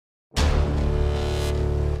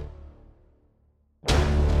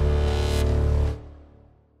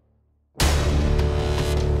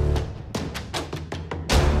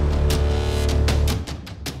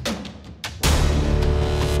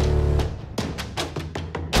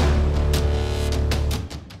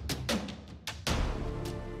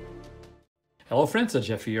Hello friends, it's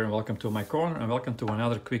Jeff here and welcome to my corner and welcome to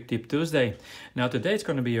another Quick Tip Tuesday. Now today it's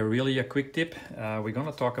going to be a quick tip. We're going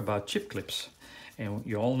to talk about chip clips. And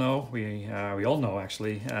you all know, we all know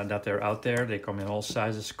actually that they're out there. They come in all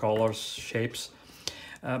sizes, colors, shapes.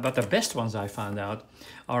 But the best ones I found out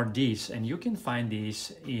are these. And you can find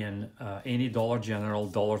these in any Dollar General,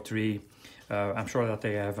 Dollar Tree. I'm sure that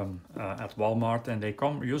they have them at Walmart, and they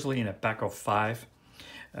come usually in a pack of 5.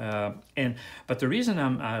 But the reason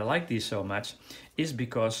I like these so much is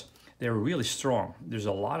because they're really strong. There's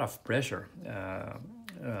a lot of pressure.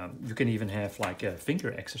 You can even have like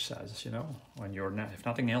finger exercises, you know, when you're have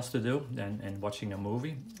nothing else to do and watching a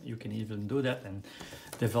movie. You can even do that and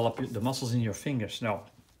develop the muscles in your fingers. Now,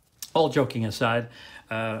 all joking aside,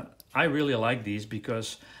 I really like these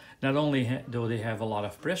because not only do they have a lot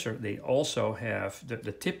of pressure, they also have,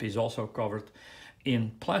 the tip is also covered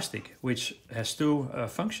in plastic, which has two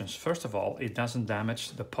functions. First of all, it doesn't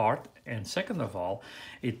damage the part, and second of all,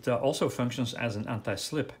 it also functions as an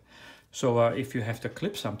anti-slip. So if you have to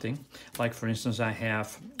clip something, like for instance I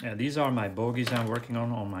have, these are my bogies I'm working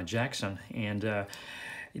on my Jackson, and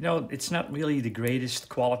you know, it's not really the greatest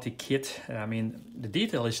quality kit. I mean, the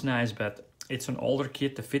detail is nice, but it's an older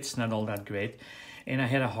kit, the fit's not all that great, and I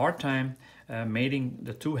had a hard time mating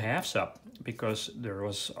the two halves up, because there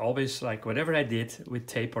was always, like, whatever I did with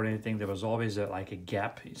tape or anything, there was always like a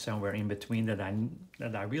gap somewhere in between that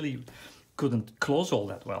I really couldn't close all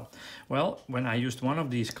that well. Well, when I used one of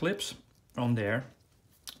these clips on there,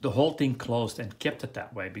 the whole thing closed and kept it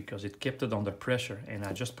that way because it kept it under pressure, and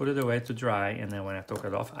I just put it away to dry, and then when I took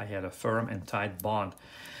it off, I had a firm and tight bond.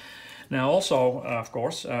 Now also, of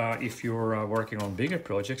course, if you're working on bigger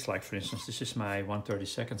projects, like for instance, this is my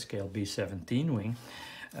 1/32 scale B17 wing,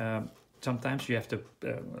 sometimes you have to,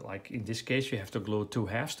 like in this case, you have to glue two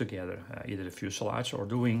halves together, either the fuselage or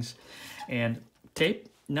the wings. And tape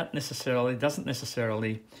doesn't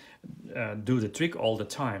necessarily do the trick all the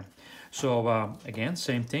time. So again,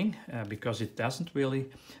 same thing, because it doesn't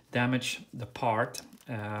really damage the part.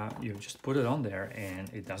 You just put it on there and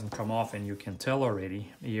it doesn't come off, and you can tell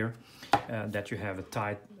already here that you have a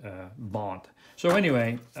tight bond. So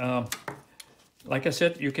anyway, like I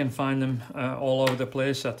said, you can find them all over the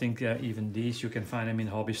place. I think even these, you can find them in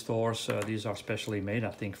hobby stores. These are specially made, I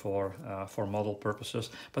think, for model purposes.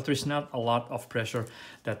 But there's not a lot of pressure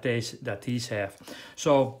that these have.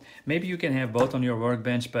 So maybe you can have both on your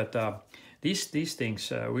workbench, but these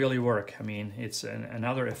things really work. I mean, it's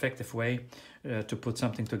another effective way to put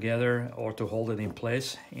something together or to hold it in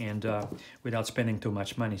place, and without spending too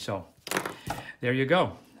much money. So there you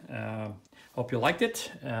go. Hope you liked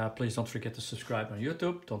it. Please don't forget to subscribe on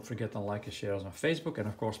YouTube. Don't forget to like and share us on Facebook. And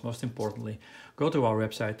of course, most importantly, go to our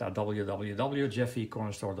website at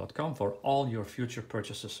www.jeffecornerstore.com for all your future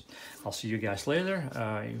purchases. I'll see you guys later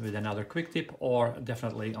with another quick tip, or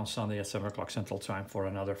definitely on Sunday at 7 o'clock Central Time for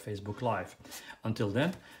another Facebook Live. Until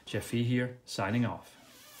then, Jeff here, signing off.